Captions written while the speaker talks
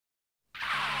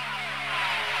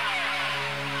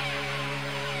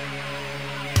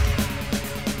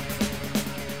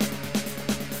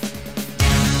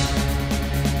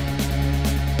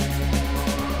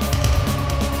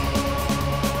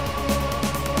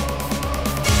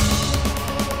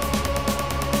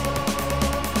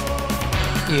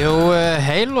Jú,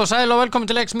 heil og sæl og velkomin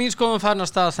til Leiks mín skoðum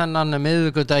farnast að þennan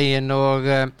miðvikudaginn og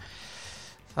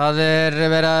það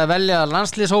verið að velja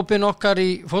landsliðshópinn okkar í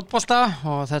fótbolta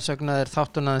og þess vegna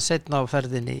þátturinn seinna á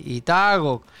ferðinni í dag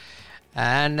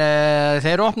en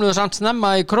þeir opnuðu samt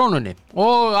snemma í Krónunni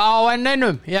og á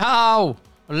N1 já,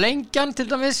 Lengjan til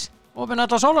dæmis opin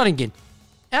allan sólarhringinn.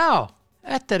 Já,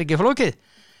 þetta ekki flókið.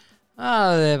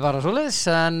 Það bara svoleiðis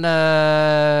en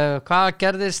hvað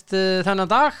gerðist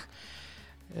þennan dag?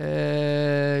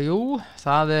 Jú,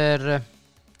 það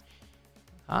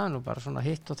nú bara svona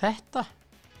hitt og þetta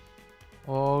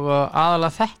og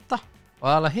aðalega þetta og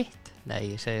aðalega hitt.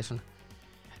 Nei, ég segi svona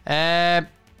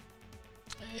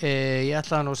ég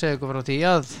ætla nú að segja ykkur frá því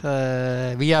að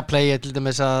Viaplay til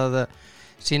dæmis að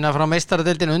sína frá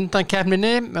meistaradeildin undan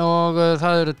keppninni og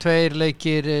það eru 2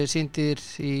 leikir sýndir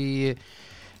í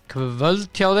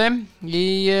kvöld hjá þeim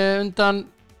í undan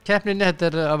keppninni.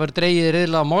 Þetta að vera dregið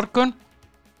riðla á morgun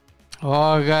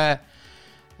og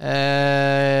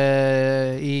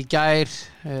í gær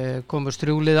komust 3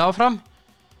 lið áfram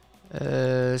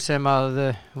sem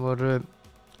að voru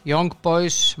Young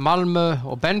Boys, Malmö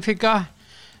og Benfica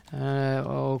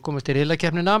og komust í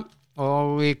riðlakeppnina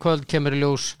og í kvöld kemur í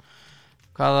ljós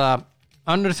hvaða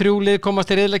önnur 3 lið komast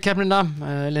í riðlakeppnina.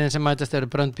 Liðin sem mætast eru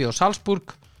Brøndby og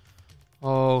Salzburg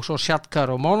og svo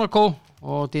Shakhtar og Monaco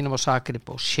og Dinamo Zagreb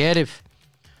og Sheriff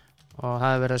og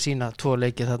það verið að sína 2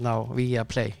 leiki þarna á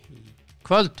Viaplay í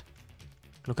kvöld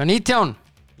klukkan 19.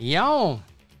 Já,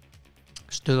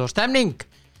 stuð og stemning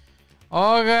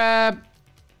og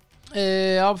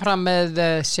áfram með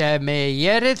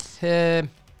Semierið.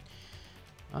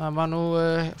 Það var nú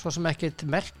svo sem ekkert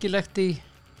merkilegt í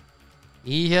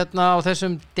hérna á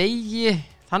þessum degi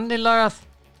þannig lagað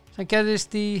sem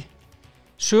gerðist í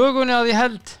sögunni að ég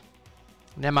held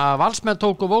nema að Valsmenn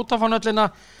tóku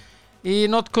Vodafone-höllina í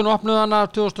notkun opnuðana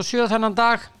 2007 þennan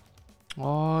dag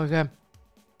og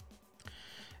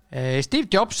Steve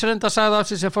Jobs reynda sagði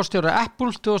af sig sem forstjóri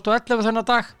Apple 2011 þennan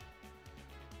dag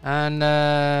en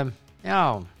já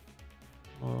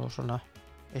og svona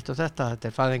eitt og þetta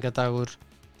er fæðingadagur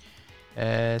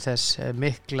þess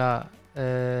mikla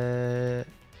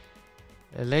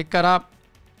leikara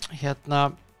hérna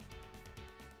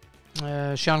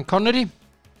Sean Connery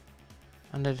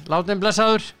hann látinn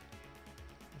blessaður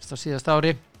á síðast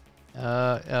ári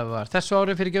eða var þessu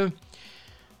ári fyrirgefum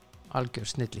algjör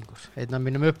snillingur einn af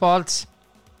mínum uppáhalds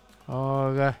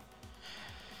og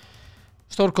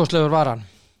stórkostlegur var hann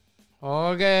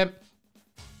og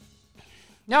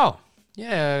já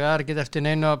ég ekki eftir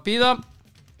neinu að bíða.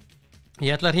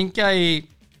 Ég ætla að hringja í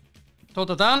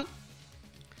Tóta Dan.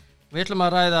 Við ætlum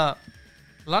að ræða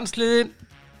landsliði.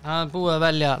 Það er búið að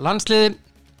velja landsliði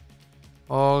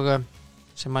og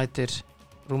sem mætir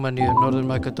Rúmeníu,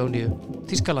 Norður-Makedóníu,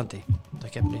 Þýskalandi. Þetta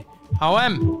keppni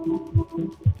HM.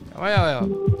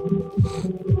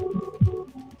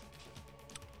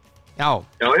 Já.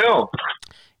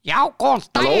 Já, góðan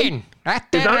daginn.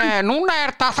 Þetta núna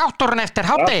þetta þátturinn eftir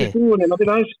hádegi.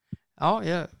 Já,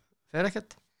 ég fer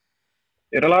ekkert.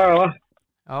 Ég að laga það.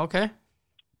 Já, ok.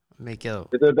 Mikið þú.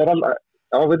 Þetta alveg.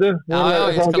 Já, veitu. Já,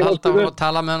 ég skal halda og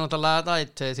tala með hann út að laga þetta.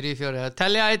 1, 2, 3, 4.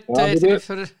 Telja 1, 2, 3,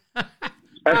 4.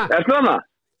 Ertu þarna?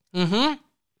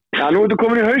 Já, nú ertu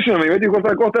komin í hausinu. Ég veit ekki hvort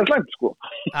það gott eða slæmt, sko.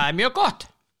 Það mjög gott.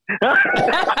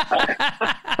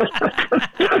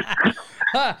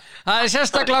 Það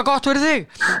sérstaklega gott fyrir þig.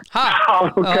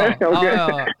 Ok.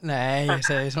 Nei, ég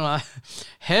segi svona.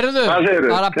 Heyrðu,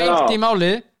 bara beint í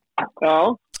málið.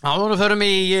 Já. Nú förum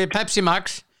í Pepsi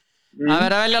Max. Það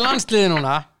verið að velja landsliði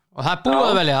núna og það búið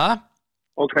að velja það.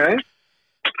 Ok.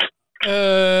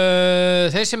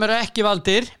 Þeir sem eru ekki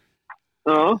valdir.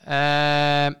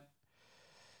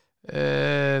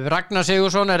 Ragnar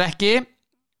Sigurðsson er ekki.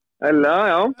 Ella,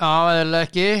 já. Já, eða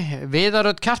ekki.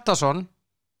 Viðar Örn Kjartason.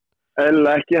 Ella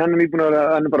ekki, hann er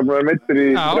bara búin að vera meiddur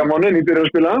í 3 mánuði, nýbyrjar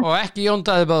að spila. Og ekki Jón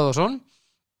Daði Böðvarsson.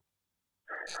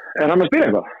 Er hann að spila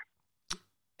eitthvað?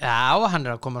 Já, hann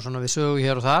er að koma svona við sögu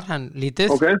hér og þar, hann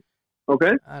lítið. Ok.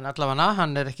 En allavega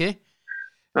hann er ekki.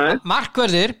 Nei.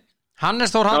 Markverðir, Hannes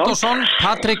Þór Halldórsson,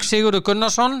 Patrik Sigurður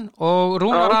Gunnarsson og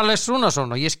Rúnar Alex Rúnarsson.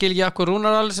 Og ég skil ekki akkur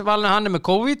Rúnar Alex valin, hann er með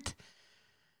COVID.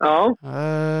 Já.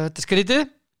 Þetta er skrítið.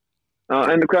 Já,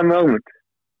 en hvað með Ágmund?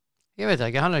 Ég veit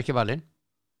ekki, hann er ekki valin.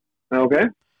 Já, ok.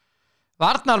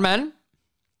 Varnarmenn,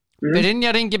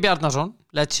 Brynjar Ingi Bjarnason,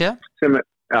 Lecce. Sem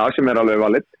er alveg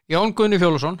valið. Jón Gunni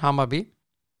Fjólusson, Hammarby.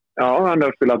 Já, hann er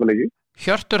að spila alla leiki.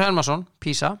 Hjörtur Hermansson,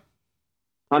 Písa.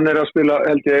 Hann er að spila,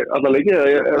 held ég, alla leiki,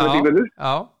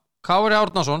 Já. Kári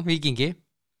Árnason, Víkingi.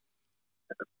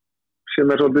 Sem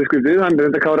er svolítið skrítið, hann er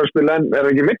þetta Kári að spila en er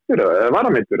ekki mittur eða var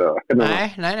hann mittur eða?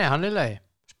 Nei, hann er lagi.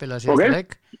 spilaði síðasta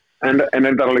leik. En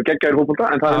það alveg geggjaður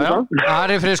fótbolta, en það það.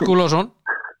 Ari Freyr Skúlason.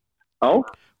 Já.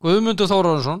 Guðmundur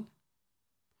Þórarinsson.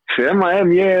 Sem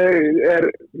að ég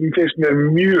finnst mér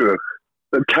mjög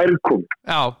kærkom.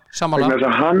 Já, samanlega. Þannig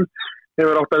að hann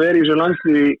hefur átt að vera í þessu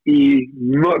landsliði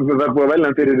það er búið að velja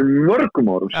hann fyrir mörgum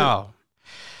árum. Já.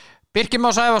 Birkir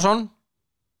Már Sævarsson.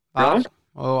 Já.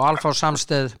 Og Alfár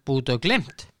Samsteð Búdau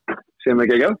Glimt. Sem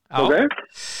ekki ekki. Okay.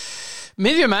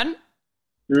 Miðjumenn.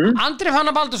 Andri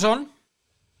Fannar Baldursson.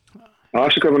 Já.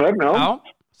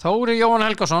 Þóri Jóhann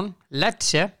Helgason.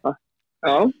 Lecce.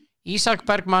 Já. Ísak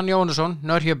Bergmann Jónusson,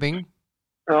 Norrköping.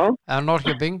 Já. Eða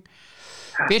Norrköping.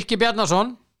 Birkir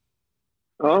Bjarnason.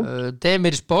 Já.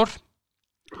 Demirspor.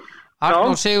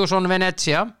 Arnór Sigursson,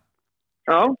 Venezia.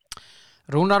 Já.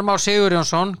 Rúnar Már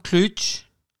Sigurjónsson, Klúts.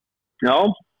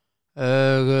 Já.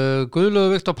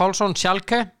 Guðlaugur Viktor Pálsson,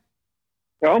 Schalke.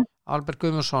 Já. Albert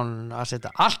Guðmundsson,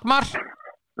 Alkmaar.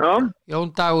 Já.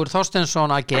 Jón Dagur Þorsteinsson,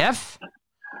 AGF.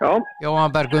 Já. Jóhann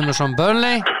Berg Guðmundsson,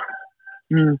 Burnley.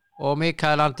 Og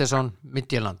Mikael Andersson,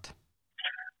 Midtjylland.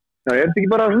 Já, ég ekki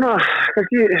bara svona,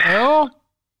 kannski... Jó.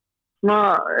 Svona...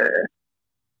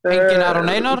 Engin Aron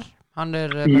Einar, hann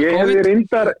með COVID.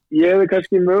 Ég hefði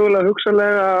kannski mögulega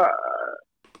hugsanlega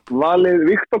valið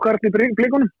Viktor Karl í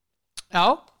Blikunum. Já.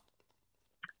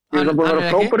 Ég er búin að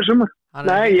vera frábæri sumar.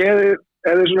 Nei, ég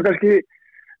hefði svona kannski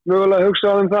mögulega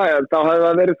hugsað það. Þá hefði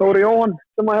það verið Þóri Jóhann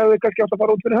sem hefði kannski átt að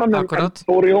fara út fyrir hann. Akkurat.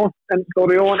 En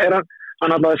Þóri Jóhann er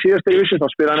hann alltaf síðasta í vissi, þá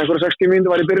spila hann einhverja 60 mínútur,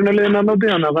 var í byrjunarliðinu að nóti,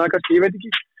 þannig að það er kannski, ég veit ekki.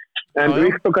 En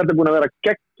Viktor Karl er búin að vera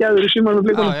geggjaður í sumar með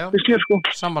Blikunum, fyrst mér sko.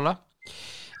 Sammála.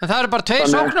 En það eru bara 2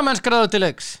 sóknarmenn skráðu til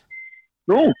leiks.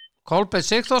 Nú? Kolbeinn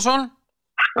Sigþórsson.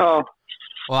 Já.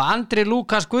 Og Andri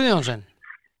Lúkas Guðjónsson.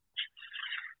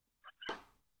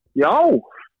 Já.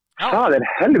 Það er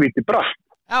helvíti bratt.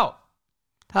 Já.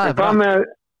 Það er bratt.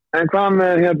 En hvað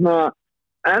með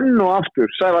enn og aftur,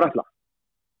 Sævar Atla?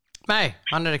 Nei,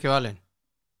 hann er ekki valinn.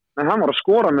 En hann var að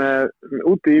skora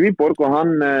úti í Viborg og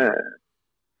hann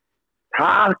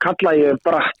það kalla ég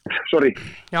bratt, sorry.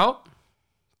 Já.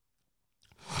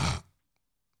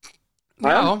 En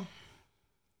er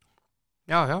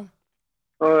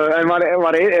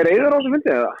Eiður á þessu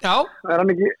fundi eða? Já. Er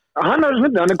hann ekki, hann á þessu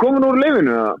fundi, hann er komin úr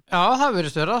leyfinu eða? Já, það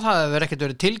verður störa, það hefur ekkert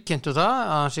verið tilkynnt það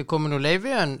að hann sé komin úr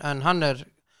leyfi en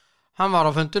hann var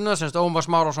á fundinu, semst Ómar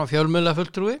Smárásson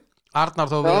fjölmiðlafulltrúi.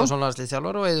 Arnar Þór Viðarsson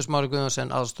landsliðsþjálfari og Eiður Smári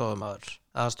Guðjónsson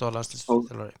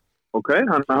aðstoðarlandsliðsþjálfari. Ok,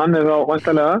 hann er þá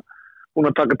væntanlega búin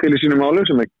að taka til í sínu máli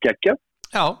sem er geggjað.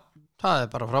 Já, það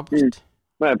er bara frábært.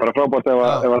 Það er bara frábært ef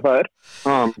það er.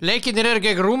 Leikirnir eru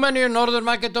gegn Rúmeníu, Norður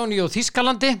Makedóníu og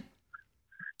Þýskalandi.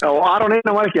 Já, og Aron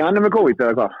Einar var ekki, hann er með COVID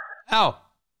eða hvað? Já.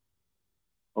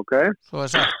 Ok. Svo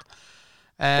er sagt.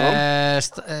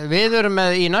 Við erum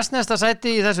í næstnæsta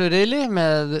sæti í þessu riðli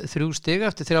með 3 stig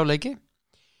eftir 3 leiki.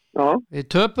 Já. Við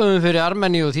töpum fyrir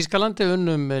Armeníu og Þýskalandi,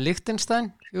 unnum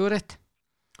Liechtenstein 4-1.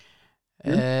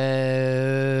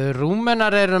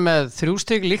 Rúmenar eru með 3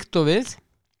 stig líkt og við.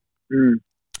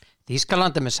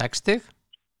 Þýskaland er með 6 stig.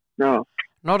 Já.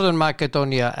 Norður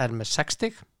Makedónía er með 6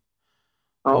 stig.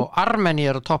 Og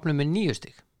Armeníu er á toppnum með 9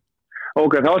 stig.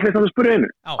 Ok, þá ætlum ég að spyrja einu.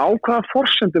 Á hvaða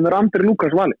forsendum er Andri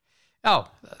Lúkas valið? Já,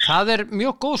 það er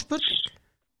mjög góð spurning.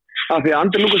 Af því að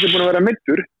Andri Lúkas er búin að vera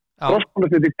meiddur. Frostbólast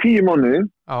þetta í 10 mánuði.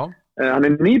 Hann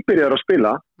er nýbyrjaður að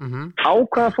spila. Á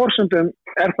hvaða forsendum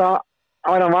er það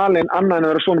að vera valinn annað en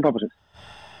að vera sonur pappa sinn?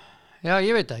 Já,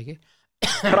 ég veit það ekki.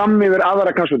 Fram yfir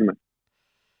aðra knattspyrnumenn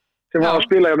sem var að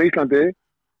spila hjá Íslandi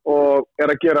og er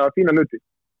að gera fína hluti.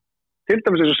 Til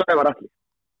dæmis eins og Sævar Atli.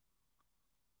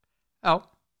 Já.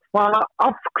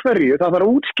 Af hverju það þarf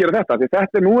að útskýra þetta? Því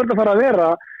þetta nú er þetta að fara að vera,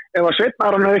 ef að Sveinn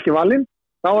Aron er ekki valinn,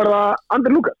 þá er það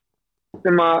Andri Lúkas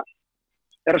sem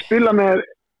er að spila með,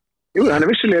 hann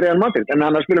er vissilega í Real Madrid, en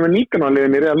hann er að spila með 19 ára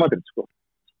liðin í Real Madrid, sko.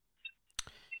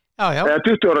 Já. Eða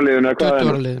 20 ára liðin,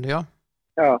 20 ára liðin, já.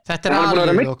 Þetta er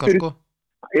aðliðið okkar, sko.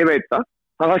 Ég veit það er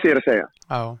það sem ég er að segja.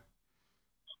 Já.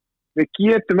 Við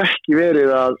getum ekki verið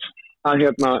að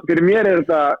fyrir mér er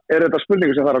þetta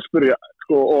spurningu sem þarf að spyrja,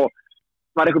 sko, og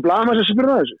var eitthvað blaðamaður sem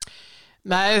spurði þessu?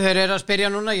 Nei, þeir eru að spyrja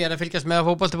núna, ég er að fylgjast með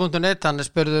fótbolti.net,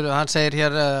 hann segir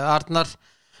hér Arnar,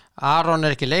 Aron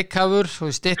er ekki leikhafur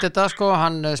og stytt þetta sko,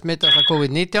 hann smittast af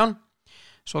COVID-19,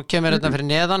 svo kemur þetta fyrir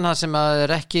neðan, það sem að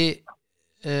er ekki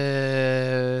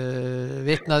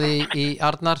vitnaði í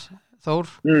Arnar Þór,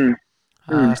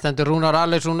 stendur Rúnar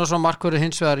Alex Rúnarsson markverður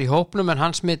hins vegar í hópnum en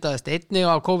hann smittaðist einnig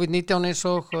á COVID-19 eins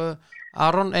og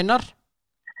Aron Einar.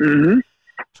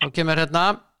 Svo kemur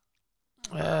hérna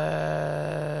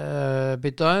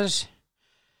býta aðeins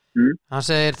Hann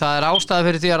segir það ástæða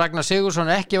fyrir því að Ragnar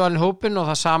Sigurðsson ekki valinn hópinn og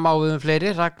það sama á við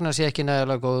fleiri. Ragnar sé ekki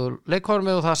nægilega góður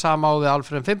leikformi og það sama á við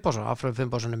Alfreð Finnbogason. Alfreð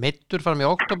Finnbogason meiddur fram í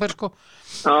október sko.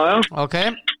 Já. Ok.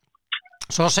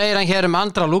 Svo segir hann hér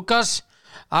Andra Lukas.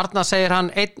 Arnar segir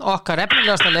hann einn okkar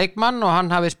efnilegasta leikmann og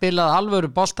hann hafi spilað alvöru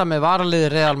bolta með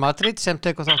varaliði Real Madrid sem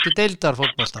tekur þátt í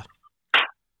deildarfótbolta.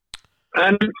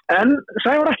 En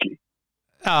Sævar ekki?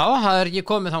 Já, það ekki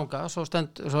komið þangað.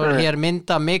 Svo hér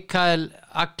mynda Mikael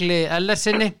Agli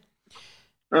Ellersinni.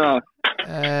 Já.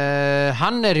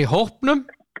 Hann í hópnum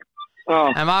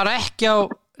en var ekki á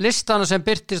listanu sem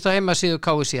birtist á heimasíðu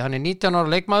KSÍ. Hann 19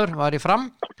 ára leikmaður, var í Fram.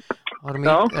 Var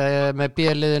með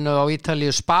B-liðinu á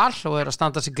Ítalíu Spal og að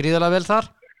standa sig gríðarlega vel þar.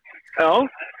 Já.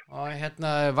 Og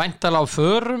væntanlega á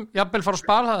förum, jafnvel fara á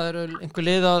Spal, það einhver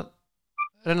lið að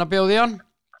reyna að bjóða í hann.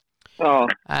 Já.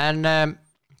 En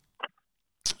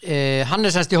hann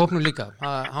semst í hópnum líka,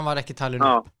 hann var ekki talinn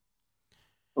upp.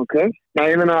 Ok, nei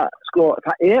ég meina, sko,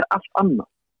 það allt annað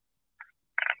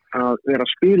að vera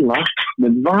að spila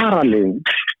með varaliðin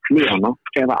liðana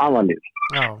eða aðalið.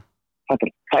 Já.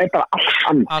 Það bara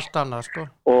allt annað sko.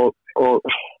 Og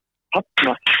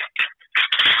þarna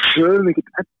höfum við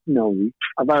ekkert efni á því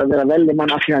að það vera að velja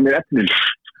mann af því hann efnin.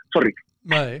 Sorry.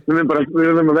 Nei. Við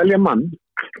höfum að velja mann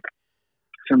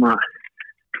sem að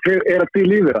að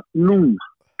spila yfir það núna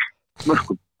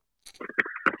mörgum.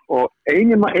 Og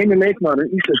eini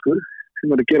leikmaðurinn íslenskur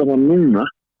sem að gera það núna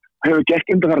hefur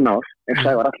gert undanfarna ár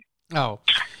Sævar Atli. Já.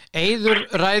 Eiður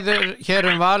ræður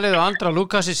hér valið og Andra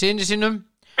Lukas í syni sínum.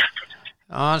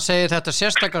 Hann segir þetta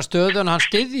sérstakar stöðu en hann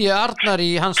styðji Arnar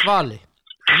í hans vali.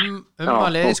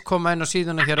 Valið koma inn á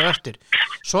síðuna hér á eftir.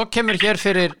 Svo kemur hér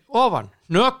fyrir ofan.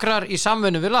 Nökrar í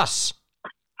samvinnu við Lass.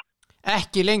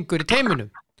 Ekki lengur í teiminum.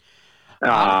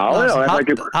 Já.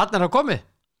 Hann að komið.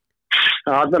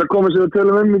 Hann að komið sem við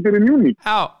tölum í byrjun júní.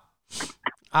 Já.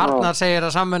 Arnar segir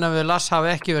að samvinna við Lass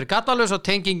hafi ekki verið gallalaus og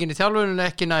tengingin í þjálfuninu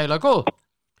ekki nægilega góð.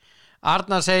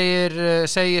 Arnar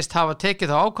segist hafa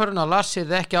tekið þá ákvörðun að Lass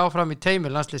yrði ekki áfram í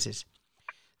teimi landsliðsins.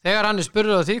 Þegar hann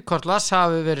spurður á því hvort Lass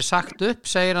hafi verið sagt upp,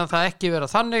 segir hann það ekki vera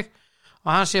þannig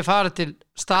og hann sé farið til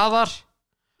staðar,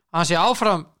 hann sé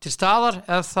áfram til staðar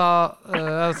ef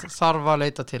þarf að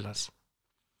leita til hans.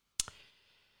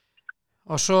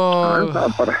 Og svo...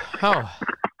 Já.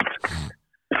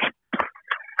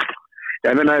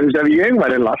 Ég meina, ef ég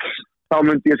væri Lass, þá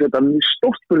myndi ég setja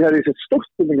stórt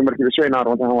spurningamerki við Svein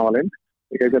Aron þegar hann var valinn.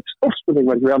 Ég hef sett stórt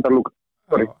spurningamerki við Andra Lukas.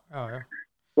 Sorry. Já.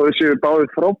 Og þessi við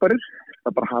báðið frábærir,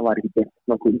 það bara hafa ekki gert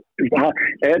nokkuð.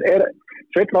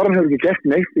 Svein Aron hefur ekki gert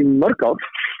neitt í mörg ár.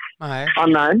 Nei.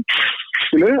 Annað en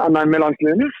með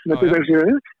landsliðinu, með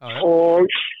byrjarsliðinu.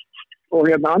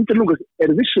 Og Andri Lukas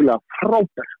vissulega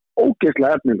frábær,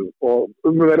 ógeðslega efnilegur og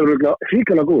verður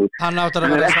hrikalega góður. Hann áttar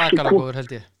að vera svakalega góður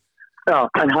held ég. Já,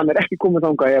 en hann ekki komið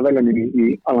þangað að velja mér í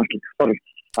alvanslið. Sorry.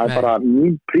 Það bara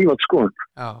mín prívat skoðun.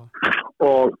 Já.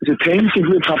 Og þessi tenging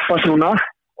við pappast núna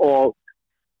og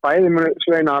bæði með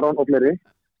Svein Aron og fleiri.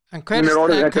 En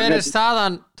hver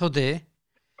staðan, Tóti?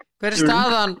 Hver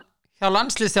staðan hjá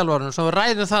landsliðsþjálfarunum sem við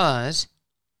ræðum það aðeins?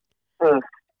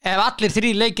 Ef allir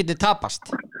 3 leikirnir tapast?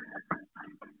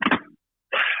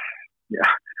 Já,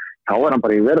 þá hann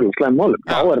bara í verulega slæm málum.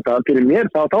 Þá þetta fyrir mér,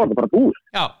 þá þetta bara búið.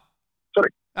 Já.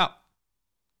 Sorry. Já.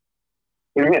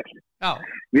 Fyrir mér. Já.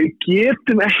 Við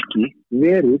getum ekki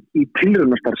verið í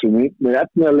tilraunastarfsemi með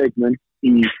efnilega leikmenn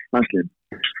í landsliðinu.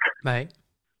 Nei.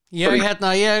 Sko,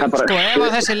 ef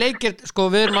að þessi leikir, sko,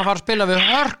 við erum að fara að spila við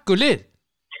hörkulið.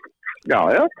 Já.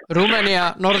 Rúmenía,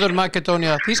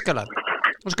 Norður-Makedónía, Þýskaland.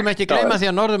 Nú skulum ekki gleyma því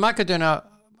að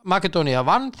Norður-Makedónía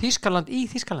vann Þýskaland í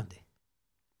Þýskalandi.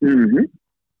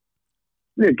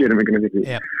 Við gerum ekki með því.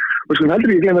 Já. Og skulum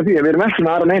heldur ekki gleyma því að við erum ekki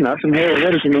með Aron Einar sem hefur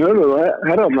verið sem höfuð og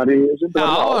herrafnar í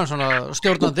svona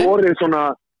stjórnandi.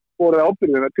 Borið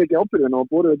ábyrgðina, tekið ábyrgðina og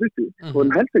borið það upp í. Og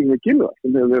við heldur ekki með Gylfa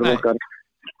sem hefur verið okkar,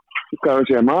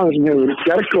 maður sem hefur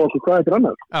gerðið okkur hvað eftir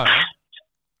annað. Já.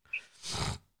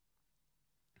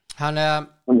 Þannig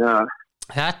að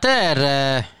þetta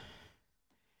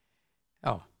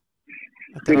já.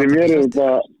 Fyrir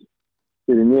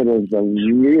mér þetta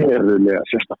verulega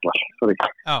sérstaklega. Sorry.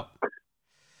 Já.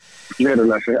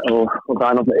 Verulega og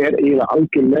það náttúrulega eiginlega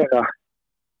algjörlega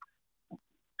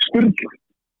spurning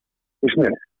í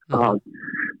mér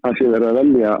það sé verið að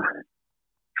velja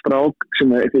strák sem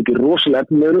ekki rosalega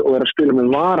efnilegur og er að spila með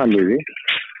varaliði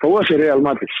þó að sé Real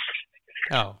Madrid.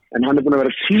 Já. En hann búin að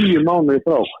vera 10 mánuði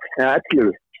frá eða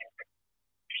 11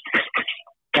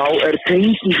 þá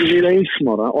tengingi við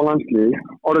Eismára og landsliði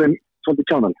orðin svolítið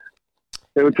kjánandi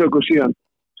þegar við tökum síðan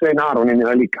Svein Aron inn í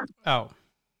það líka. Já.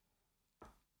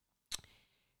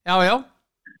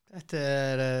 Þetta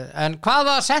en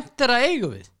hvaða sentera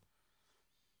eigum við?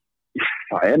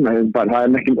 Það er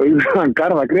ekki auðvitaðan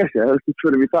Garðar Gresja, það er ekki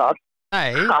fyrir við það.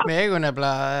 Nei, við eigum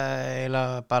nefnilega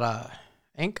bara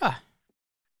enga.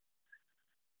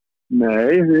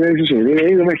 Nei, við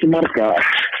eigum ekki marga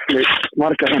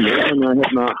henni, við eigum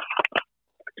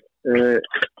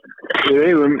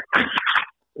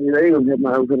hérna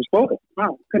ef við fyrir spáð.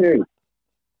 Hvernig eigum?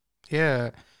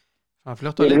 Ég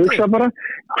fljótt að hugsa bara,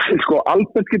 sko,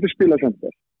 Albert getur spilað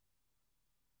senter.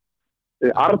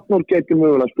 Arnór getur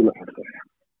mögulega spilað senter.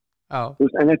 Já.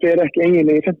 En þetta er ekki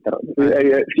eiginlega senter,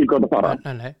 ég skil gott að fara.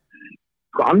 Nei.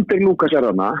 Sko, Andri Lúkas er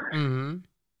þarna.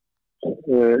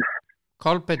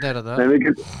 Kolbeinn er þetta.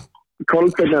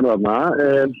 Kolbeinn er þarna.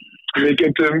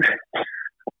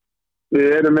 Við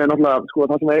erum með náttúrulega, sko,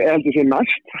 það sem heldur sér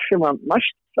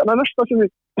næsta sem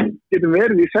við getum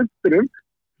verið í senturum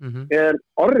er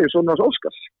Orri Sónars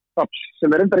Óskars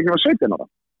sem er enda ekki með 17 ára.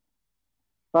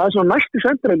 Það er svona næsti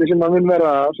senturendi sem að mun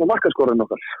vera svona markaskorinn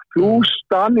okkar. Plus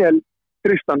Daniel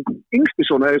Tristan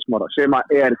Yngstisson sem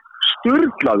er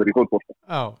sturglaður í fótbolta.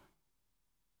 Já.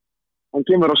 Hann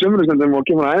kemur á sumristundum og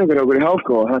kemur á æfingar okkur í HK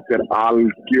og þetta er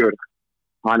algjör.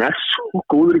 Hann er svo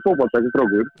góður í fótbolta þessi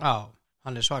strákur. Já,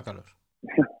 hann er svakalur.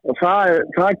 Og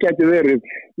það geti verið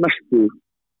næstu.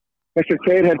 Þessi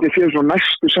tveir heldur fyrir svo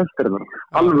næstu senternar,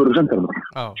 alvöru senternar.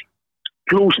 Já.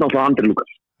 Plus náttúrulega Andri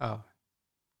Lúkas. Já.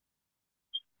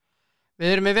 Við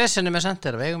erum í vesinni með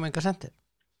senter, við eigum enga senter.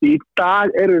 Í dag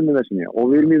erum við með vesinni og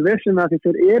við erum í vesinni að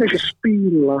þeir eru ekki að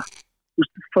spila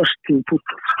first team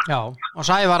fútbol. Já, og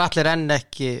Sævar allir enn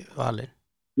ekki valinn.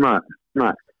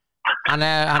 Nei. Hann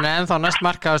er ennþá næst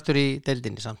markaðastur í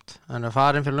deildinni samt. Hann er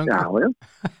farin fyrir löngu.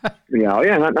 Já,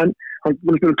 hann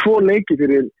búin að spila 2 leiki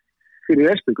fyrir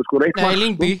Esbjörg, sko, Nei,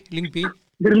 Lyngby.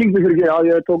 Fyrir Lyngby fyrir ekki, já,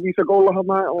 ég tók Ísak Óla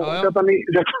hann og sett hann í.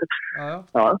 Já,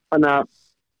 þannig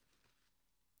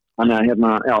að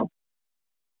hérna, já.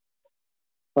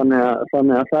 Þannig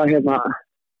að það hérna,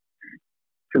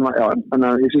 þannig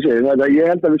að ég segi, ég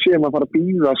held að við séum að fara að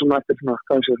bíða svona eftir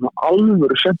svona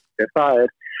alvöru sentir, það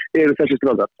eru þessi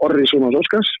strákar, Orri Sónars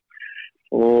Óskars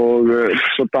og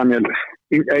svo Daniel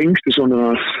Yngstisson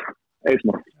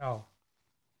Eismar. Já.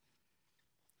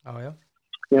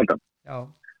 Ég held að. Já.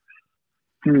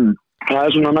 Það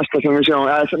er svona næsta sem við sjáum,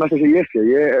 næsta sem ég sé,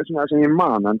 svona sem ég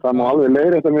man, en það má alveg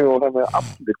leiðrétta mig og það með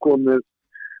allir komið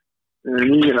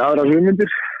nýjar aðrar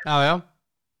hugmyndir. Já.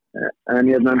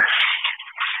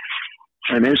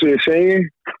 En eins og ég segi,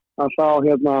 að þá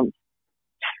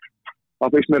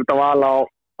fyrst mér þetta val á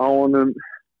honum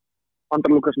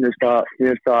Andra Lúkas, mér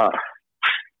finnst það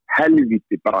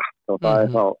helvíti bratt og það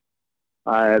er þá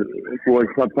það er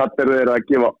verið að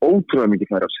gefa ótrúlega mikið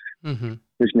færi á sig,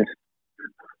 finnst mér.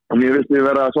 Og mér finnst við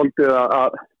vera svolítið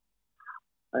að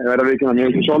vera vikina,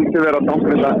 mér finnst svolítið vera að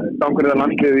dangriða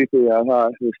landsliðið í því að það,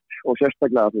 og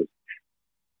sérstaklega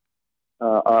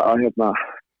að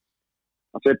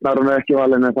setna árum ekki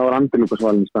valin en það var Andri Lúkas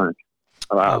valin í staðinn.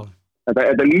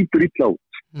 Þetta lítur illa út.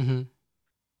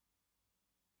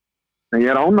 En ég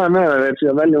er ánægð með að þeir sé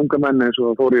að velja unga menni eins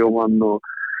og Þóri Jóhann og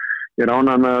ég er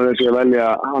ánægð með að þeir sé að velja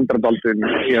Andra Baldvin,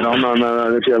 ég er ánægð með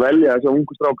að þeir sé að velja þessi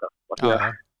ungu stráka.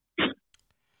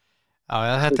 Já,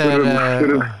 þetta er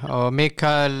og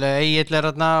Mikael Egill er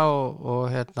þarna og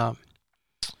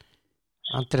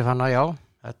Andri Fannar, já,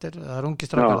 það er ungi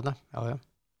strákar þarna.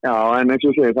 Já, en eins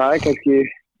og segi, það er kannski,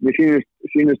 mér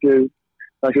sýnist við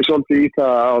það sé svolítið í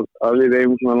það að við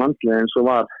eigum svona landslið eins og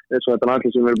þetta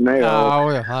landslið sem við erum neyða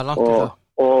það er langt í það.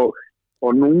 Og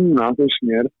núna þess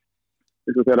mér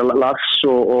eins og þegar Lars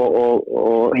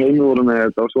og Heimir voru með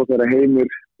þetta og svo þegar Heimir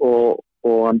og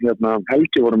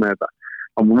Helgi voru með þetta,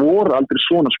 það voru aldrei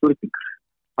svona spurningar,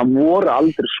 það voru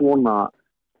aldrei svona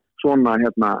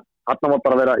þarna var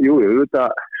bara að vera, þetta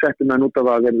settum við út af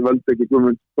að þeir völdu ekki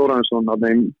Guðmund Þórarinsson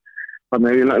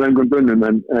þannig í lengum bunnum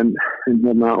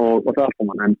og það allt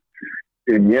saman, en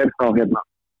fyrir mér þá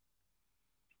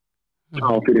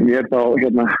ég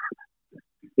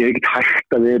er ekkert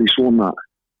hægt að vera í svona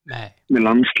með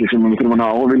landslið sem við þurfum að ná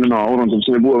áviljuna á árandum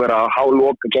sem er búið að vera að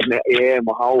háloka gerni EM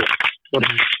og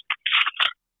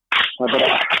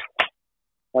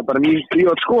það er bara mín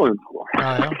prívat skoðun, sko.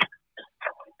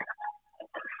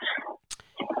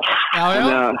 Já,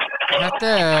 þetta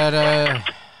er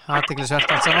athyglisvert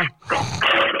allt saman.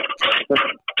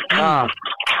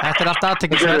 Þetta er allt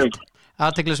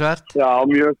athyglisvert. Já,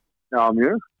 mjög.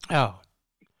 Já.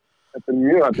 Þetta er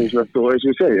mjög athyglisvert og eins og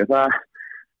ég segi, það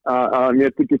að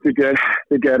mér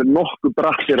þykir nokkuð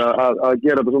brattir að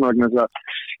gera þetta svona vegna þess að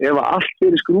ef allt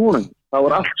fyrir skrúnum, þá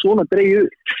var allt svona dreigið.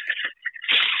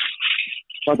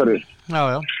 Fattar við? Já.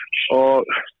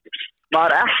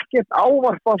 var ekkert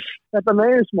ávarpað þetta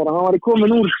meðismóra, hann var í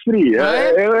komin úr frí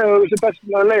eða þessi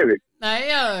bestilega leiði. Nei,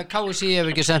 KSÍ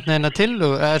hefur ekki sendt neina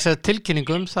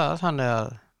tilkynningu það, þannig að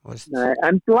Nei,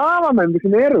 en blaðamenn,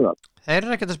 sem eru það? Þeir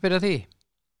eru ekkert að spyrja því.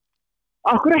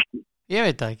 Akkur ekki? Ég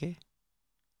veit það ekki.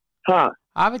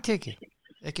 Veit ég ekki.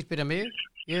 Ekki spyrja mig,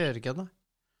 ég er ekki að það.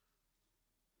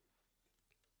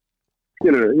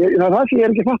 Skilur, það sem ég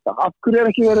er ekki þetta. Akkur er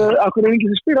ekki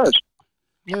að spyrja þessu?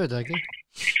 Ég veit það ekki.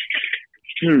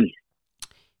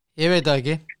 Ég veit það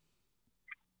ekki.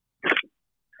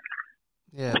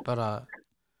 Ég er bara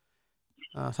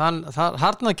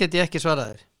þarna get ég ekki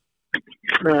svarað þér.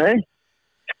 Nei.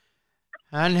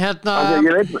 En hérna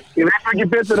ég veit ekki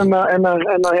betur en að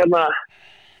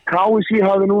KSÍ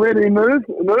hafi nú verið í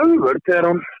nöðvörð þegar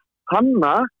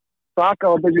Hanna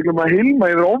sakaði basically að Hilma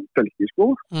yfir ofbeldi, sko.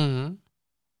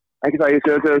 Ekki það, ég sé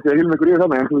að Hilma ykkur yfir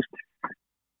þannig, en þú veist,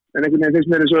 en einhvern veginn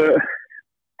finnst mér eins og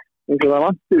það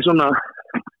vantir svona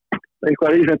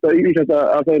eitthvað í þetta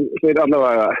að þeir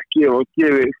allavega gefa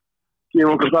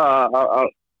okkur það að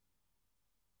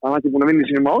hann hætti búin að vinna í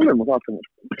sínum málum og það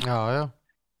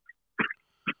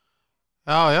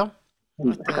Já.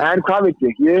 En hvað veit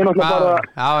ég? Ég er náttúrulega bara...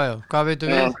 Já, hvað veitum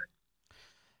við?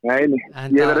 Nei,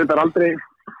 ég verð reyndar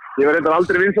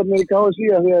aldrei vinsarnir í KSÍ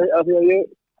af því að ég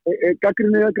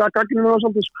gagnrýni það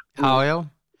svolítið. Já.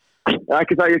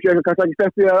 Ekki það, ég sé kannski ekki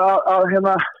stefni að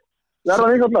verða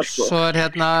vinsarnar, sko. Svo er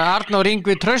Arnór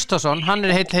Ingvi Traustason, hann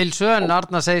er heill heilsu en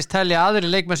Arnar segist telja aðri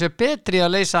leikmenn sér betri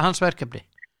að leysa hans verkefni.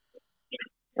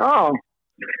 Já,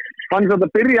 hann er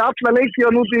að byrja alla leiki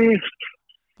og núti í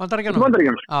Bandaríkjunum.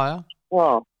 Já.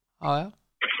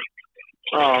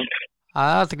 Það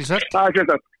er athyglisvert. Það er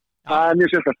sérstakt. Það er mjög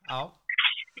sérstakt. Já.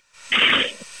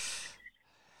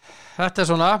 Þetta er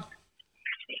svona.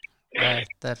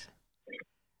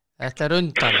 Þetta er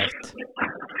undarlegt.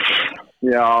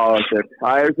 Já,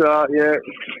 það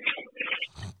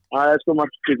er svo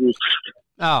margt fyrir.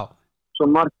 Já. Svo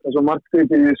margt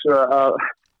fyrir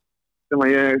sem að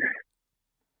ég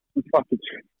fattir.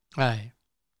 Nei.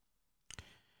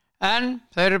 En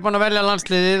þeir eru búin að velja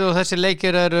landsliðið og þessi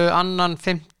leikir eru 2.,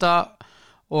 5.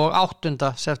 og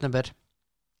 8. september.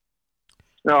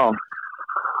 Já.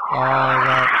 Og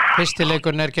fyrsti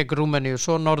leikurinn er gegn Rúmeníu,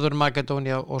 svo Norður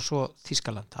Makedónía og svo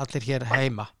Þýskaland. Allir hér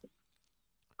heima.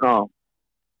 Já.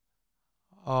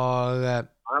 Og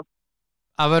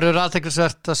það verður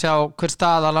athyglisvert að sjá hver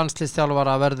staða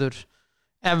landsliðsþjálfara verður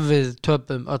ef við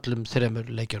töpum öllum 3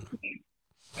 leikjunum.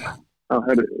 Já,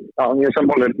 ég er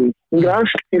sammála því.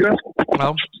 Ingræns. Já.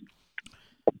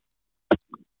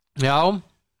 Já.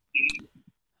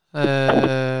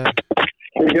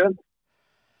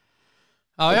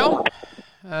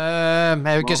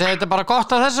 Hefur ekki segið þetta bara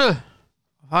gott að þessu?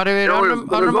 Farið við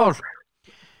önnum mál.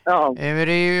 Já. Yfir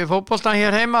í fótboltan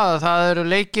hér heima, það eru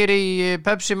leikir í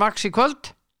Pepsi Max í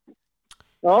kvöld.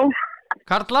 Já.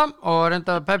 Karla og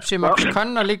reynda Pepsi Max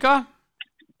Kvenna líka.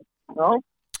 Já.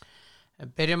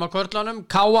 Byrjum á körlanum.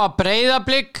 Káa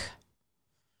Breiðablik.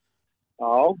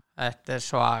 Já. Þetta er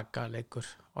svaka leikur.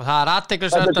 Og það er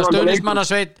athyglisvert að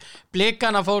stuðningsmannasveit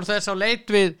Blikana fór þess á leit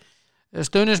við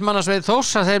stuðningsmannasveit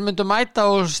Þórs að þeir myndu mæta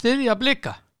og styðja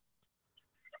Blika.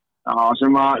 Já, sem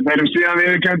að þeir eru síðan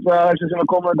viðurkennt að þessi sem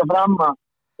að koma þetta fram að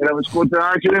þeir hafa skotið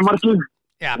aðeins í þeim markið.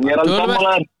 Já, ég er alveg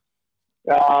sammálaður.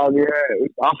 Já,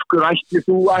 af hverju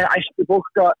ætti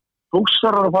fólk að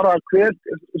Þórsar að fara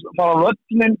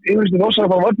völlin, yfirstu Þórsar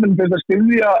að fara völlin fyrir að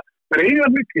styðja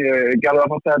Breiðablik, ég ekki alveg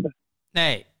að fatta þetta.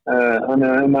 Nei. Þannig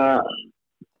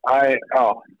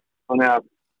að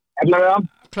allavega.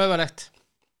 Klaufarlegt.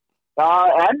 Það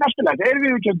er næstilegt, þeir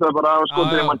viðurkennt að bara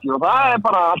skotið í markið og það er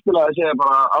bara aftilega að segja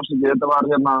bara afsakið, þetta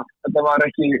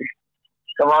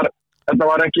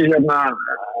var ekki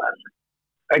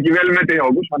ekki vel með þetta hjá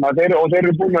okkur, þannig að þeir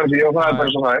eru búin að því og það er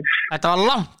bara svo það er. Þetta var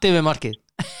langt yfir markið.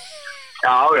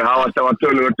 Já, þetta var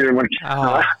töluvert yfir markið.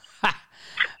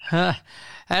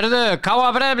 Herðu, Káa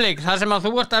Breiðablik, þar sem að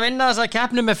þú ert að vinna þessa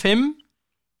keppni með 5.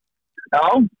 Já.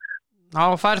 Þá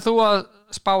færð þú að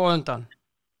spá á undan.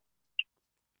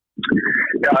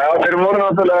 Já, þeir voru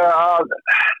náttúrulega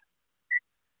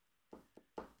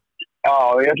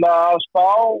að ég ætla að spá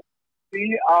því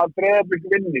að Breiðablik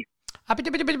vinni.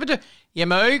 Bíddu. Ég er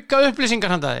með auka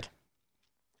upplýsingar handa þér.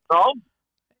 Já.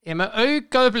 Ég er með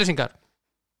auka upplýsingar.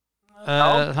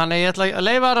 Þannig ég ætla að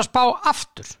leyfa þér að spá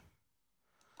aftur.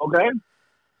 Ok.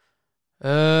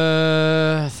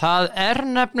 Það er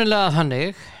nefnilega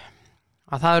þannig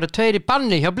að það eru 2 í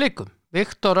banni hjá Blikum.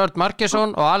 Viktor Örn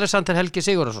Margeirsson og Alexander Helgi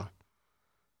Sigurðarsson.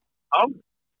 Já.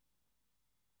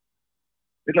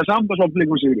 Ég ætla samt að spá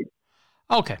Blikum Sigurður.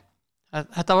 Ok.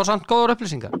 Þetta var samt góður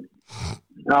upplýsingar.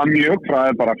 Já, mjög, það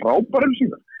er bara frábæra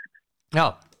upplýsingar. Já,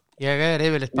 ég er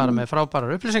yfirleitt bara með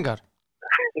frábærar upplýsingar.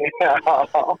 Já.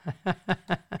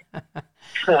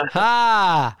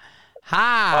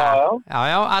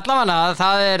 Já, allavega,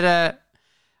 það er,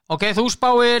 ok, þú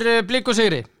spáir Bliku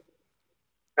sigri.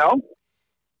 Já.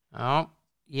 Já,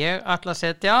 ég ætla að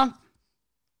setja,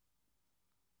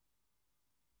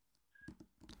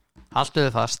 haltu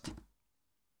þið fast.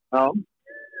 Já.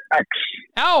 X.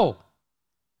 Já,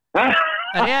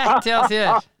 rétt hjá þér.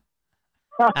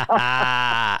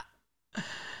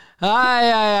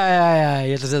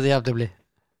 Ég ætla að setja jafntefli.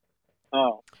 Já.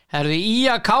 Herðu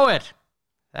IAKR,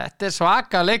 þetta er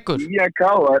svaka leikur.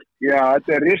 IAKR, já,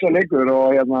 þetta er risa leikur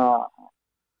og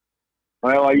og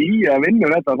ef að IA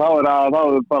vinnur þetta þá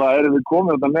bara erum við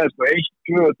komið þetta með 1,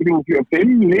 2, 3, 4,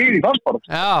 5 lið í fastbart.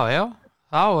 Já,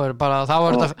 þá er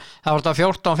þetta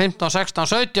 14, 15, 16,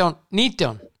 17,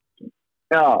 19.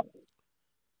 Já.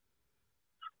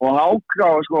 Og Háka,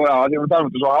 sko, já, því við talum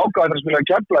þetta, svo Háka ætlar að spila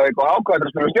Keflavík og Háka ætlar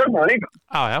að spila Stjörnuna líka.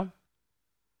 Já.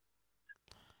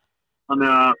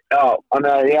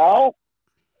 Þannig að, já,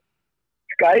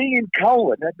 Skæin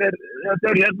Káir, þetta er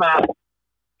ég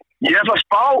ætla að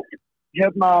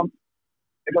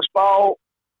spá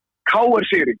Káir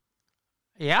sigri.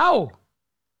 Já.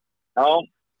 Já.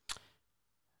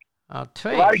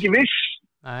 Tveir. Það var ekki viss.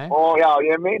 Nei. Og já,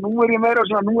 nú er ég meira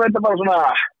svona, nú er þetta bara svona,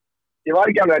 ég var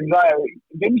ekki alveg, það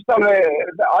finnst alveg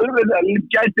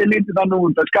gæti lítið það nú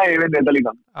að Skæi vinni þetta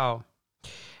líka. Já.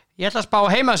 Ég ætla að spá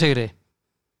heimasigri.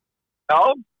 Já.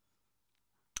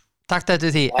 Takk þetta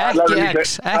því,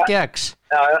 ekki X.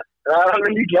 Já, það er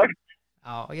alveg líklegt.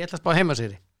 Já, ég ætla að spá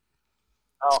heimasigri.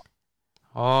 Já.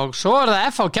 Og svo er það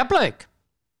FH Keflavík.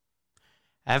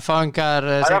 FH-ingar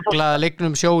sigla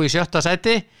leiknum sjó í 7.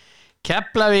 sæti.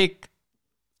 Keflavík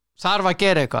þarf að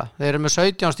gera eitthvað. Þeir eru með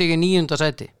 17 stig í 9.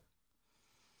 sæti.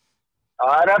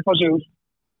 Það er FH sigur.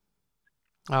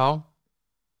 Já.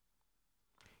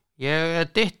 Ég er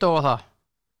ditt á það.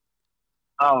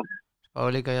 Já. Og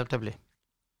líka jafntefli.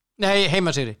 Nei,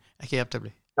 heimasigri, ekki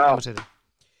jafntefli. Heimasigri.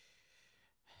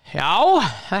 Já,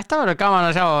 þetta verður gaman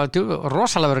að sjá,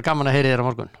 rosalega verður gaman að heyri þér á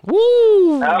morgun.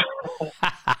 Já.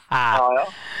 Já.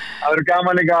 Það verður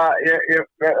gaman líka,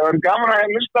 það verður gaman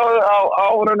að hlusta á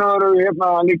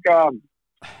raun líka,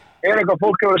 eitthvað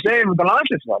fólk hefur að segja um þetta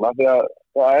landsliðsval, því að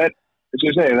það er, eins og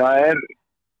ég segi,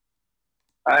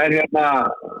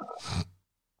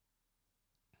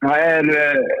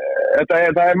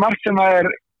 það er margt sem er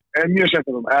mjög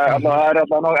sérstæðum. Það er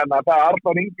alltaf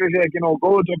Arnór Ingvi sé ekki nógu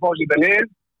góður til að fá sér þetta lið,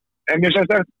 er mjög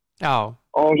sérstætt. Já.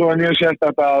 Og svo er mjög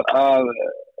sérstætt að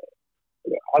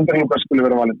Andri Lukas skulle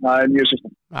vera valinn. Það er mjög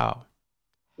sérstætt. Já.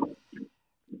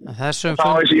 Þessum þá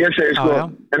eins og ég segi, sko,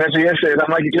 en eins og ég segi,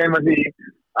 það má ekki gleyma því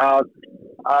að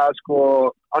sko,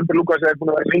 Andri Lukas er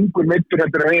búin að vera lengur meiddur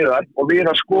heldur en Viðar og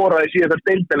Viðar skoraði síðan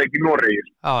deildarleik í Noregi.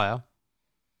 Já.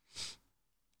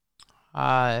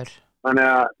 Það er.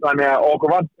 Þannig að okkur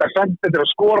vantar sendir til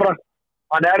að skora.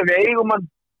 Hann er við eigumann,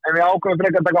 en við ákveðum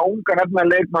frekar að taka ungan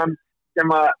efnaðan leikmann sem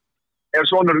er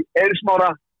sonur Eiðsmára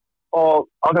og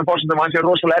á þeim fórsendum hann sé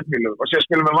rosalega efnilegur og sé að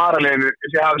spila með varaleginu,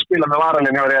 sé að hafa spilað með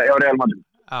varaleginu hjá Real Madrid.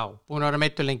 Já, búin að vera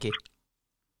meiddur lengi.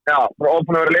 Já, og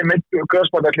búin að vera meiddur og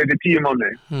köðspátallit í 10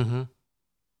 mánuði.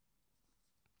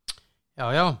 Já.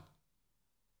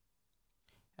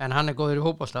 En hann er góður í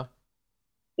fótbolta.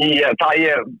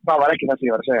 Það var ekki það sem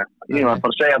ég var að segja. Ég var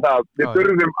bara að segja það að við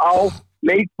þurfum á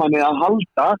leikmanni að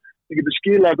halda sem getur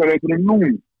skilað eitthvað nú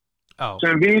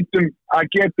sem við vitum að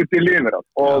getur til lifir á.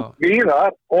 Og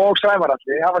Viðar og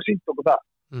Sævaralli hafa sýnt okkur það.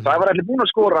 Sævaralli búin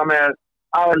að skora með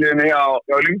aðaliðinu hjá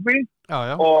Lyngby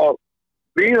og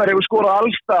Viðar hefur skorað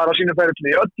allstaðar á sínu ferli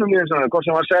í öllum liðum, hvort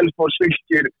sem var Selfoss,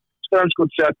 Fylkir,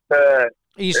 Strömsgodset,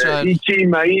 í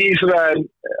Kína, í Ísrael,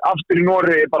 aftur í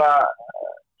Noregi, bara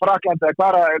Fraklandi,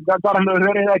 hvar hann hefur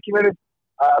verið eða ekki verið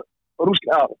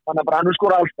Rússland, þannig að bara hann hefur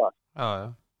skorað allstaðar. Já.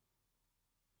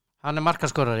 Hann er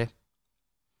markaskorari.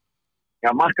 Já,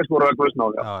 markaskorari er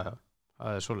guðsnáð. Já,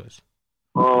 það er svoleiðis.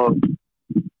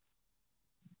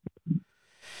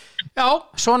 Já,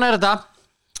 svona er þetta.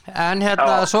 En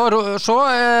svo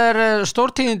er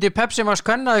stórtíðindi Pepsi Max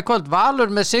kvenna í kvöld.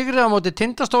 Valur með sigri á móti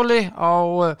Tindastóli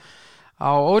á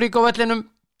Órigóvellinum.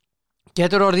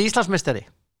 Getur orðið Íslandsmeistari?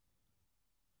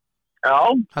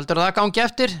 Já. Heldur það gangi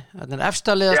eftir? Þetta er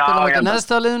efsta lið að spila móti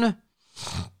neðsta liðinu?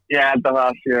 Ég held að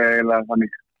það sé eiginlega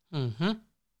þannig.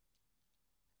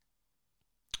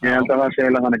 Ég held að það sé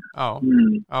eiginlega þannig.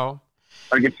 Já.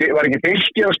 Var ekki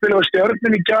Fylkir að spila á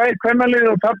Stjörnunni í gær kvennalið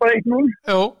og tapaði 1-0?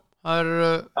 Jú, það er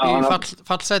í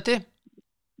fallseti.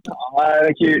 Það er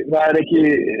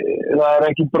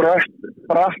ekki bratt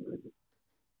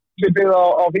uppsvipið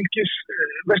á fylgis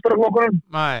vesturaflokkunum.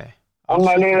 Nei.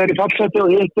 Annað liðið í fallseti og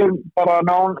hittum bara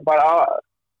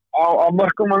á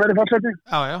mörkum að vera í fallseti.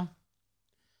 Já.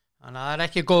 Þannig að það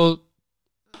ekki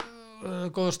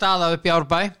góð staða upp í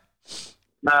Árbæ.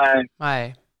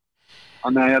 Nei.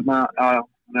 Þannig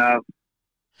að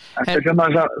eftir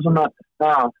svona,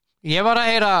 Ég var að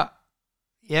heyra,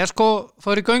 ég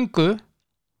fór í göngu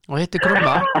og hitti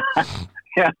Krumma.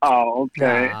 Já, ok.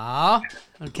 Já,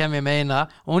 þannig kem ég með eina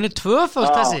og hún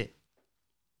tvöföld þessi.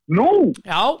 Nú?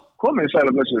 Já. Komið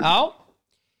sæla blessu.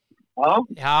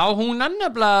 Já, hún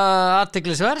nefnilega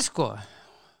athyglisverð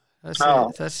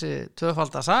þessi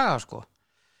tvöfalda saga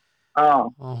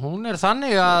og hún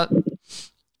þannig að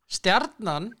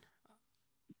Stjarnan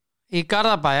í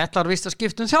Garðabæ ætlar víst að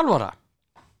skipta þjálfara.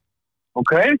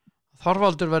 Ok.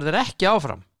 Þorvaldur verður ekki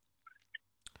áfram.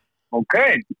 Ok.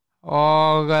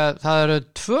 Og það eru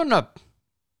 2 nöfn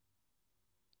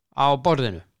á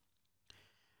borðinu.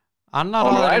 Annar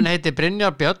aðeins heitir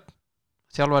Brynjar Björn,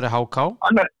 þjálfari HK.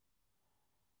 Hann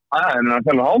að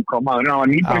þjálfa HK, maður, hann var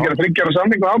nýbyrgir að þryggjara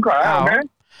samning með HK, ok.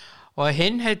 Og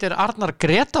hinn heitir Arnar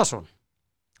Gretason,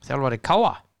 þjálfari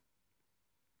KA.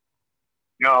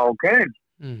 Já, ok.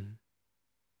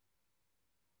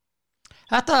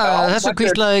 Þessu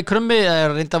kvíslaði Krummi,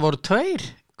 reynda voru 2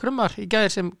 Krummar í gær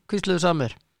sem kvísluðu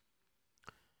samir.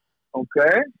 Ok.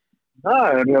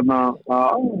 Það er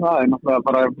náttúrulega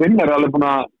bara Brynjar er alveg búin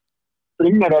að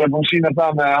sína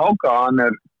það með HK, hann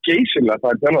er geysilega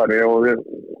það þjálfari og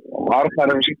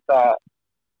Arnar hefur sýnt að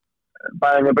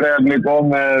bæði með Breiðablik og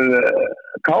með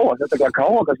Káa, þetta ekki að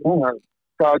Káa kannski núna,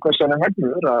 hversu hann er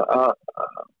hægtur að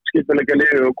skipuleggja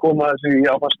liðið og koma þessi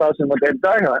á það stað sem þetta er í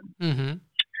dag.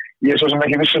 Ég er svo sem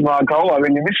ekki vissum að Káa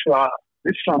vilja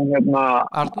vissan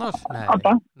Arnar?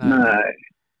 Nei.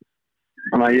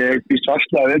 Þannig að ég býst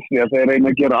fastlega við því að þeir reyna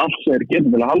að gera allt þeir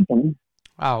getur til að halda hann.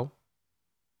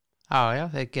 Já,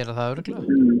 þeir gera það örugglega.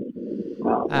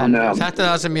 En þetta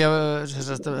það sem ég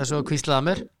þessu kvíslaði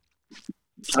mér.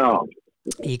 Já.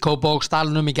 Í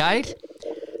Kópavogsdalnum í gær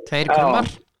 2 Krummar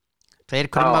 2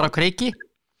 Krummar á kreiki.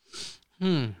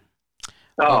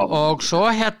 Og svo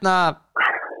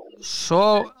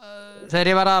þegar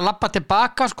ég var að labba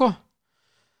tilbaka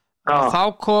þá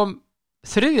kom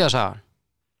 3. sagan.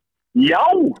 Já.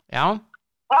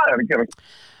 Það er ekki.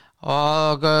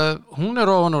 Og hún er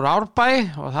ofan úr Árbæ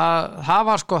og það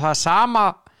var það sama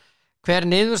hver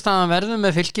niðurstaðan verður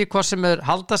með Fylki, hvort sem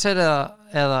halda sér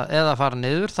eða fara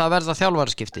niður, það verða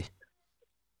þjálfaraskipti.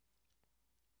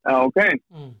 Já, ok.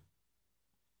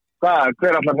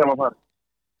 Hver allar þjálfa þar?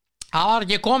 Það var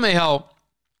ekki komið hjá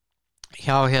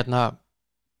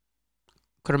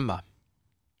Krumma.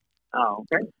 Já,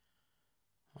 ok.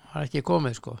 Það var ekki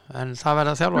komið en það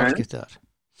verða þjálfaraskipti þar.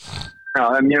 Já,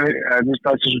 en ég finnst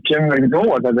það sem kemur ekkert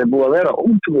óvart, þetta er búið að vera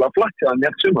ótrúlega flatt hjá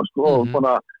mér sumar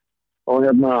og það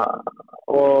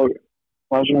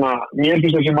er svona, mér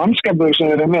finnst þessi mannskapur sem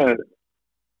þeir eru með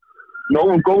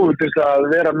nógu góður til að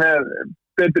vera með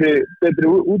betri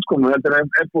útkomu þetta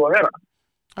er búið að vera.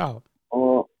 Já.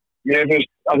 Og mér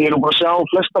finnst að ég nú bara sjá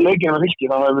flesta leikina með Fylki,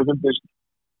 þá hefur mér finnst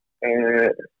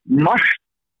margt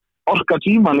orka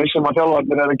tímanlega sem að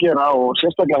þjálfarnir er að gera og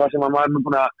sérstaklega það sem að maður er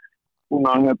búin að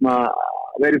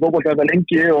vera í fótbolta þetta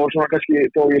lengi og svona kannski,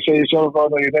 þó ég segi sjálf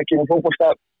það að ég þekki fótbolta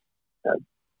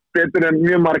betur en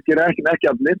mjög margir, ekki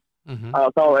allir, að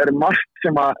þá er margt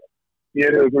sem að ég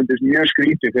hefur fundist mjög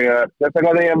skrítið þegar þetta er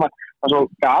það er svo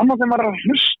gaman þegar maður er að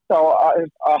hlusta og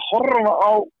að horfa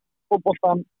á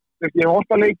fótboltan, ég hef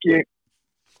horft að leiki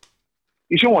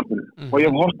í sjónvarpinu og ég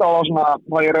hef horft á það svona,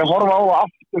 ég er að horfa á það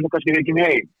aftur svo kannski ekki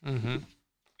nei.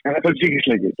 En þetta er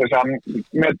síkisleiki, þess að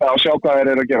meta og sjá hvað þeir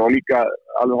eru að gera og líka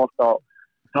alveg horft á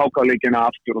hákáleikina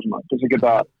aftur og svona, þess að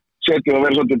geta setið og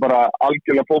verið svolítið bara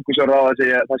algjörlega fókusar á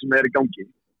það sem er í gangi.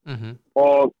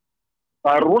 Og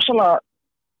það er rosalega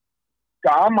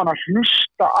gaman að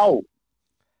hlusta á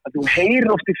að þú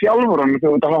heyrir oft í þjálfurunum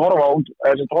þegar þú ert að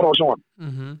horfa á sjónvarp.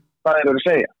 Það er að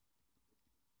segja.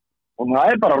 Og það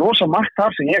er bara rosa margt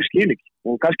þar sem ég skil ekki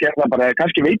og kannski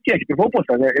veit ég ekkert í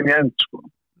fótbolta inn í end,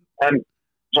 En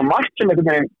svo margt sem að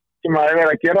er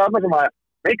verið að gera þarna sem að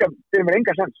meika fyrir mér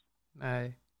enga sens. Nei.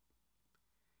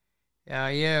 Já,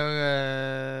 ég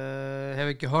hef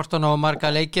ekki hort á ná marga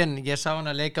leikin. Ég sá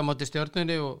hann að leika móti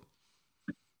Stjörnunni og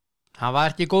hann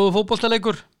var ekki góðu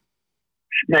fótboltaleikur.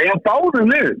 Nei, ég báðum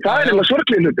niður. Það er eiginlega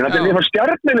sorglega hluti. Þannig að ég var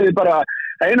Stjörnunni bara,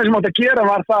 það eina sem átti að gera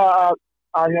var það að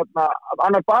að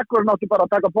annar bakvörður átti bara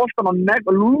að taka boltan og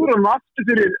lúra hann aftur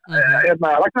fyrir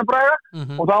Ragnar Braga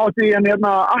og þá átti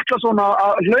Atlason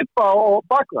að hlaupa og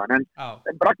baka hann en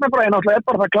Ragnar Braga náttúrulega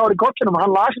bara það klári í kollinum og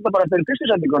hann lasi þetta bara eftir fyrstu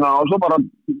sendinguna og svo bara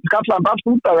skallaði hann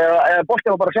allt út af eða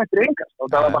boltan var bara settur í engast og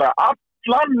það var bara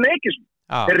allan leikis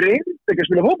þeir reyndi ekki að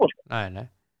spila fótbolta Nei.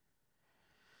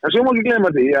 En svo má ekki gleyma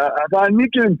því að það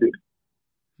mikið undir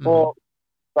og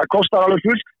það kostar alveg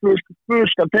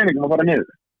fullt af peningum að fara niður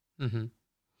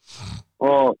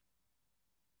og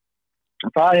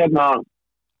það það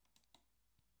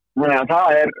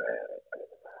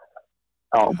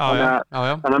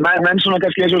þannig að menn svona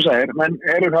kannski eins og segir menn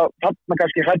eru þarna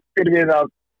kannski hrættir við að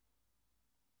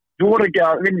þú voru ekki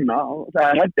að vinna það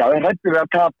er hrættir við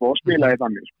að tapa og spila í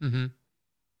þannig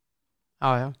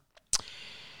Já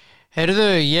Heyrðu,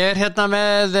 ég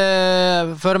með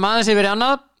förum aðeins yfir í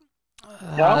annað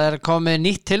Það er komið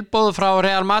nýtt tilboð frá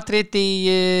Real Madrid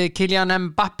í Kylian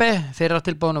Mbappe fyrir að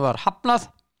tilboðinu var hafnað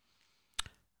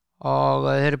og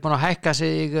þeir eru búin að hækka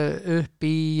sig upp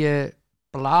í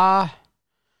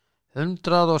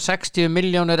 160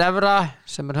 milljónir evra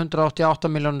sem er 188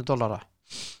 milljónir dollara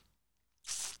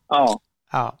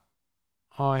Já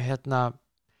og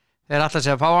þeir ætla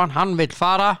sig að fá hann vill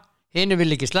fara, hinu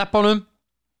vill ekki sleppa honum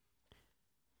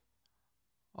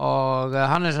og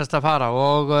hann er sérst að fara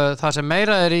og það sem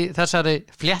meira er í þessari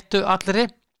fléttu allri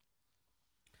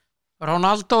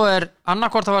Ronaldo er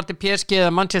annarkvort að var til PSG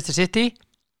eða Manchester City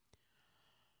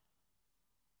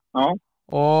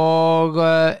og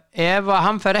ef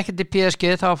hann fer ekki til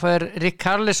PSG þá fer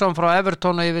Richarlison frá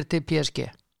Everton yfir til PSG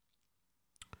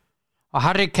og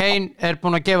Harry Kane er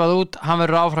búin að gefa það út hann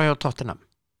verður áfram hjá Tottenham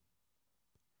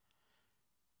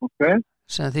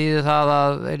sem þýðir það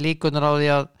að líkunar á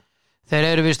því að þeir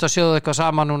eru vist að sjóða eitthvað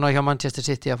saman núna hjá Manchester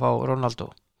City að fá Ronaldo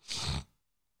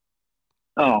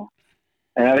Já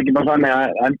en það er ekki bara þannig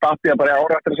að Mbappe bara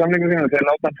ára eftir samlingu sína þeir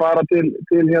láta hann fara til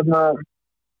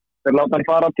þeir láta hann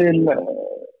fara til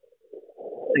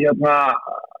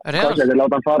Real þeir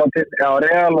láta hann fara til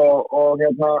Real og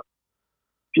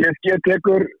PSG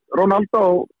tekur Ronaldo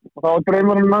og þá er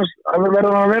draumurinn hans að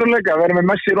verða að veruleika að vera með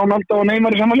Messi, Ronaldo og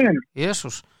Neymar í sama liðinu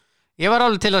Jesús, ég var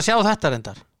alveg til að sjá þetta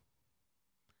reyndar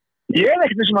Ég er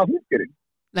ekkert svona að fylgja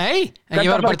Nei, en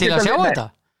ég var bara til að sjá þetta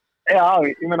Já,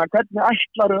 ég meina, hvernig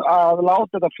ætlarðu að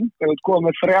láta þetta fylgja og koma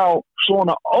með þrjá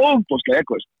svona óbúslega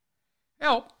eitthvað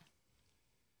Já,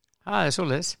 það er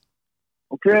svoleiðis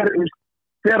Og hver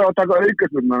á að taka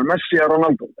aukastund með Messi og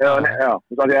Ronaldo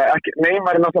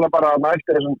Neymar er náttúrulega bara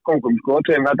eftir þessum kongum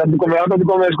þetta er komið og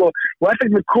þetta er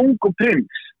ekki með kong og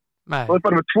prins þú er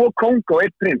bara með 2 kong og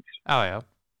 1 prins Já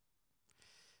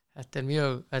Þetta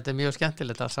er mjög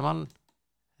skemmtilegt alls saman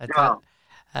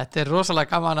þetta er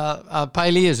rosalega gaman að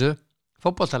pæla í þessu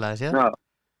fótboltalega séð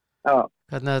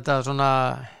hvernig þetta svona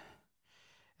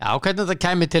hvernig þetta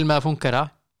kæmi til með að fungera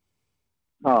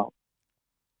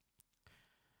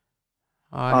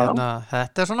og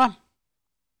þetta er svona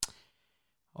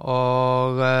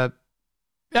og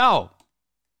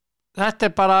þetta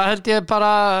er bara held ég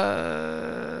bara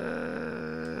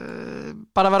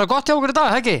að vera gott hjá okkur í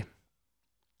dag, ekki?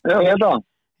 Já, ég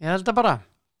held að bara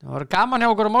það var gaman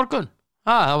hjá okkur á morgun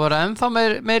það voru ennþá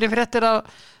meiri fréttir af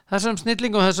þessum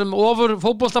snillingum, þessum ofur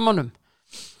fótboltamönnum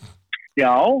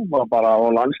Já, bara á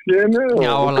landsliðinu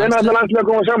og hvernig er landslið að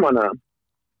koma saman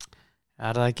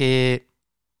Er það ekki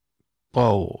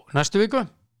næstu viku?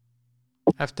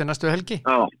 Eftir næstu helgi?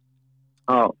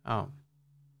 Já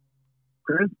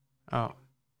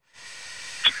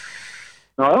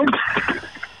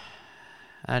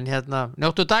En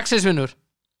njóttu dagsins vinnur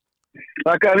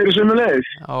Takk að þér sömuleiðis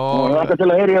og þakka til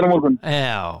að heyra þér á morgun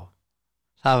Já,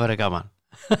 það verður gaman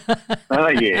Það er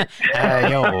ekki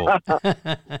Jó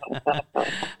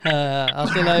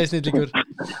Allt í lagi snillingur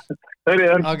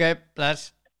Ok, bless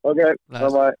Ok,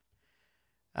 bye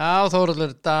Já,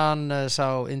 Þórólfur Dan sá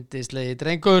indislegi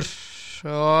drengur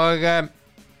og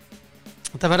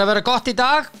þetta verður að vera gott í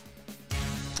dag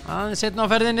aðeins setna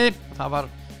á ferðinni það var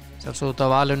sjálfsög út á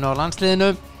valinu á landsliðinu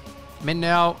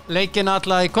minni á leikina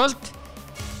alla í kvöld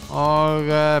og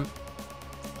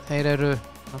þeir eru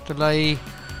náttúrulega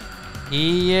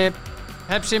í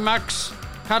Pepsi Max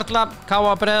Karla,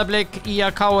 K.A. Breiðablik IA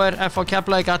KR, F.A.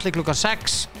 Keflavík allir klukkan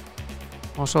 6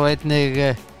 og svo einnig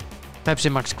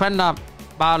Pepsi Max Kvenna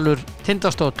Valur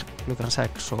Tindastóll klukkan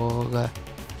 6 og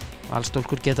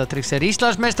Valstúlkur geta tryggt sér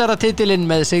Íslandsmeistaratitilinn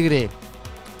með sigri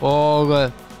og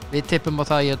við tippum á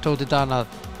það ég tóti Dan að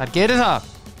þær gerir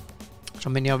það svo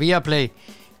minni á Viaplay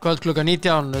kvöld klukkan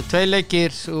 19 2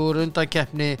 leikir úr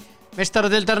undankeppni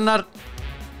meistaradeildarinnar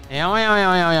já,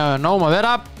 nóg að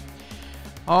vera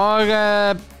og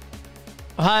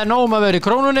það nóg að vera í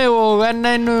Krónunni og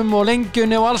N1 og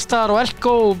Lengjunni og Allstar og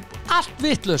Elko og allt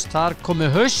vitlaust. Þar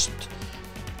komið haust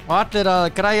og allir að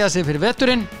græja sig fyrir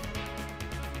veturinn.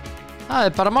 Það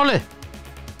bara málið.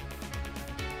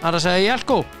 Það að segja í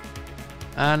Elko.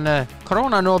 En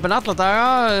Krónan opin alla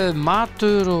daga,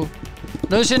 matur og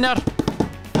nauðsynjar.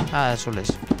 Það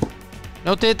svoleiðis.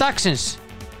 Njótið dagsins.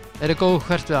 Verið góð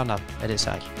hvert við annað. Verið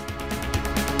sæl.